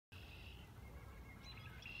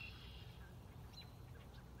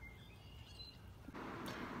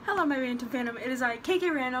Hello my random fandom, it is I,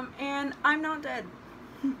 KK Random, and I'm not dead.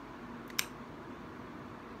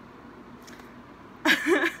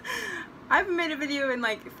 I haven't made a video in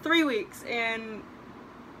like 3 weeks, and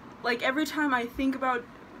like every time I thought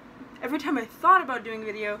about doing a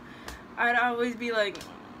video, I'd always be like,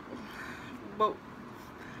 well,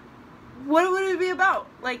 what would it be about?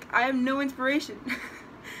 Like, I have no inspiration.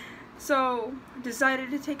 So,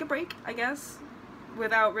 decided to take a break, I guess,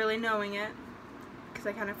 without really knowing it, because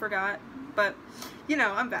I kind of forgot, but, you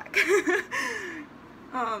know, I'm back.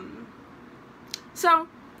 So,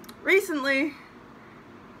 recently,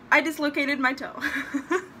 I dislocated my toe.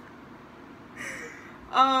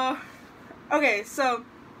 Okay, so,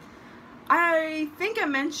 I think I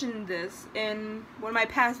mentioned this in one of my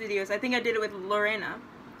past videos. I think I did it with Lorena.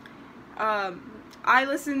 I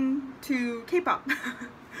listen to K-pop.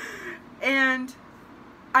 And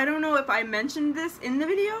I don't know if I mentioned this in the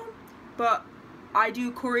video, but I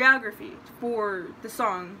do choreography for the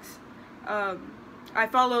songs. I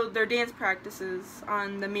follow their dance practices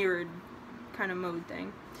on the mirrored kind of mode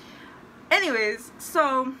thing. Anyways,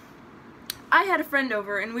 so I had a friend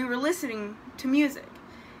over and we were listening to music,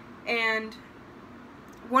 and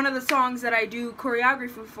one of the songs that I do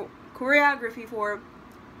choreography for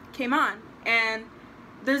came on, and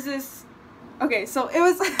there's this. Okay, so it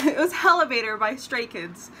was Elevator by Stray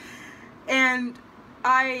Kids, and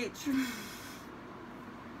I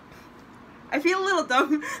feel a little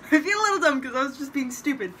dumb. I feel a little dumb because I was just being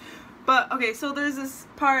stupid. But okay, so there's this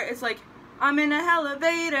part. It's like, I'm in a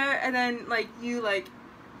elevator, and then like you like,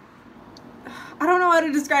 I don't know how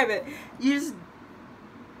to describe it. You just,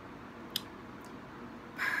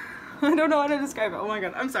 I don't know how to describe it. Oh my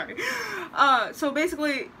god, I'm sorry. So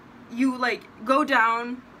basically, you like go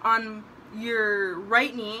down on your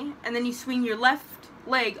right knee, and then you swing your left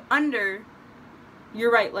leg under your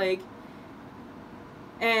right leg,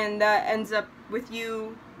 and that ends up with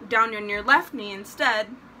you down on your left knee instead.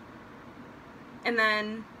 And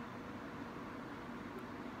then,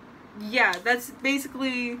 yeah, that's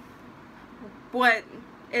basically what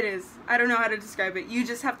it is. I don't know how to describe it. You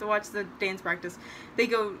just have to watch the dance practice. They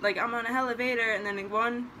go like, I'm on an elevator, and then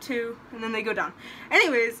 1, 2, and then they go down.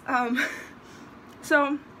 Anyways,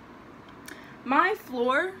 so my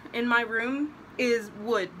floor in my room is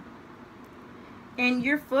wood, and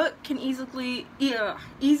your foot can easily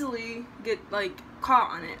get like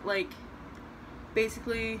caught on it. Like,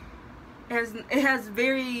 basically, it has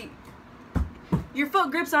very, your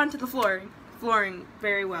foot grips onto the flooring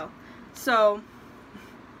very well. So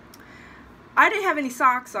I didn't have any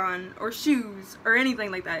socks on or shoes or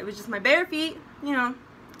anything like that. It was just my bare feet, you know,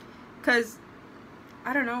 because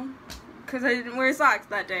I don't know, because I didn't wear socks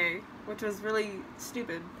that day, which was really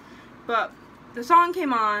stupid. But the song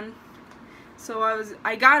came on, so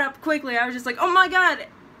I got up quickly. I was just like, oh my god,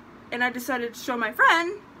 and I decided to show my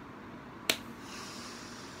friend.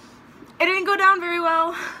 It didn't go down very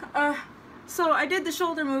well. So I did the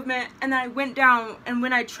shoulder movement, and then I went down, and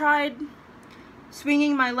when I tried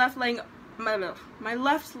swinging my left leg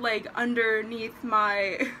underneath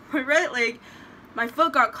my right leg, my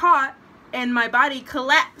foot got caught, and my body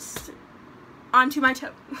collapsed onto my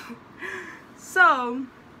toe. So,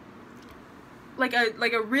 like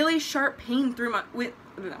a really sharp pain went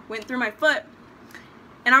through my foot,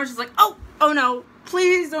 and I was just like, oh no,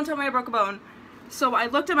 please don't tell me I broke a bone. So I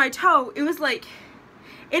looked at my toe. It was like,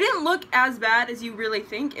 it didn't look as bad as you really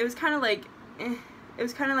think. It was kind of like, it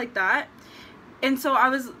was kind of like that. And so I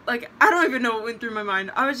was like, I don't even know what went through my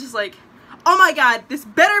mind. I was just like, oh my god, this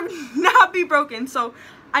better not be broken. So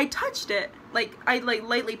I touched it, like I like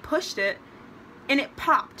lightly pushed it, and it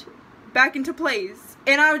popped back into place.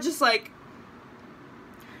 And I was just like,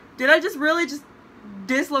 did I just really just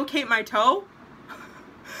dislocate my toe?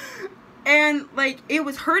 And like, it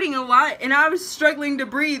was hurting a lot, and I was struggling to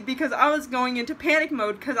breathe because I was going into panic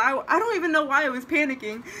mode, because I don't even know why I was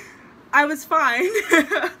panicking. I was fine.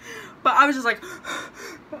 But I was just like,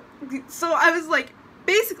 so I was like,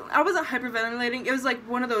 basically, I wasn't hyperventilating. It was like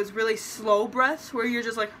one of those really slow breaths where you're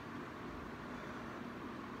just like,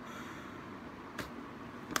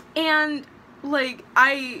 and like,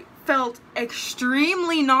 I felt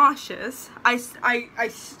extremely nauseous. I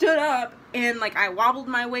stood up, and like, I wobbled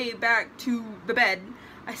my way back to the bed.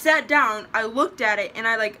 I sat down, I looked at it, and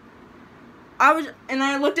I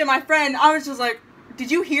looked at my friend. I was just like, did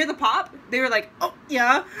you hear the pop? They were like, oh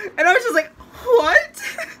yeah. And I was just like, what?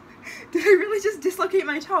 Did I really just dislocate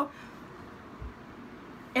my toe?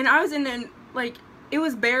 And I was in like, it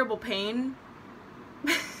was bearable pain,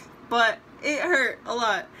 but it hurt a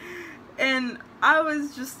lot. And I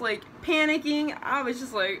was just like panicking. I was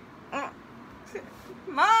just like,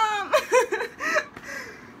 Mom!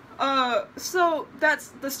 So that's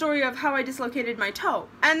the story of how I dislocated my toe.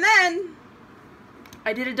 And then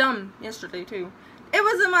I did a dumb yesterday too. It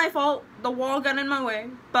wasn't my fault. The wall got in my way,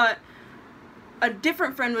 but a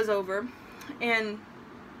different friend was over, and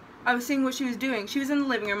I was seeing what she was doing. She was in the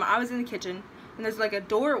living room, I was in the kitchen, and there's like a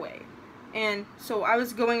doorway. And so I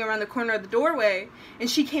was going around the corner of the doorway, and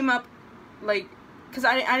she came up, like, because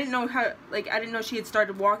I didn't know how, like, I didn't know she had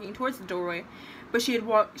started walking towards the doorway, but she had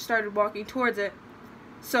started walking towards it.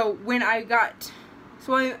 So when I met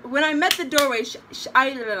the doorway,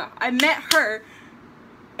 I met her,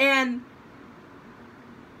 and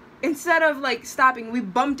instead of, like, stopping, we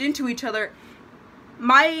bumped into each other.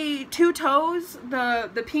 My two toes,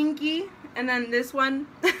 the pinky, and then this one,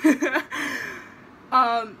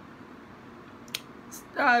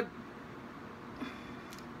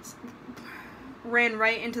 ran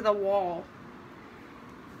right into the wall.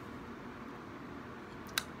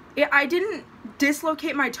 I didn't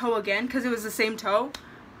dislocate my toe again because it was the same toe.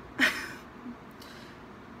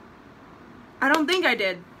 I don't think I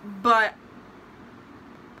did, but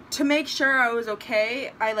to make sure I was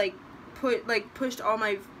okay, I pushed all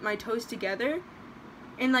my toes together,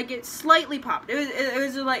 and like it slightly popped. It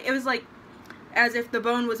was like as if the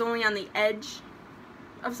bone was only on the edge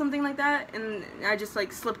of something like that, and I just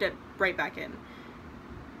like slipped it right back in.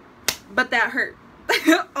 But that hurt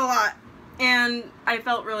a lot, and I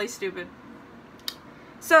felt really stupid.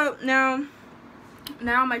 So now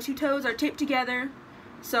my two toes are taped together,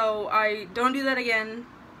 so I don't do that again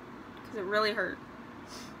because it really hurt.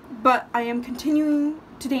 But I am continuing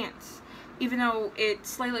to dance, even though it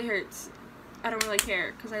slightly hurts. I don't really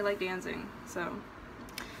care because I like dancing. So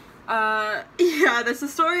yeah, that's the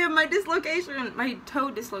story of my dislocation, my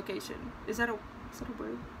toe dislocation. Is that a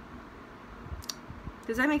word?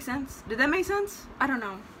 Does that make sense? Did that make sense? I don't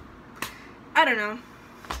know.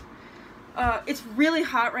 It's really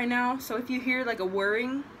hot right now, so if you hear like a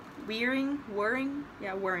whirring,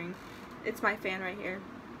 yeah, whirring. It's my fan right here.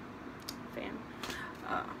 Fan.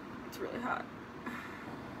 It's really hot.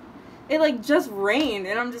 It like just rained,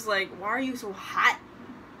 and I'm just like, why are you so hot?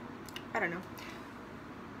 I don't know.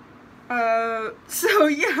 So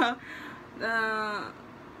yeah.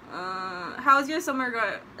 How's your summer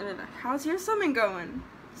going? How's your summer going?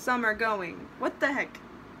 Summer going. What the heck?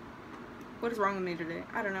 What is wrong with me today?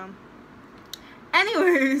 I don't know.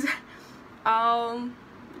 Anyways, I'll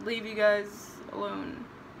leave you guys alone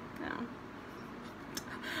now.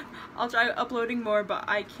 I'll try uploading more, but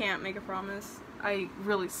I can't make a promise. I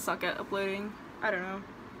really suck at uploading. I don't know.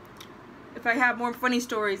 If I have more funny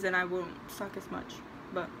stories, then I won't suck as much.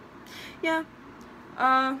 But yeah.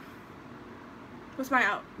 What's my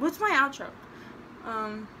outro?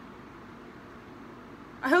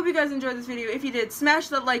 I hope you guys enjoyed this video. If you did, smash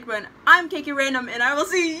that like button. I'm KK Random, and I will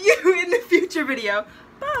see you in the future video.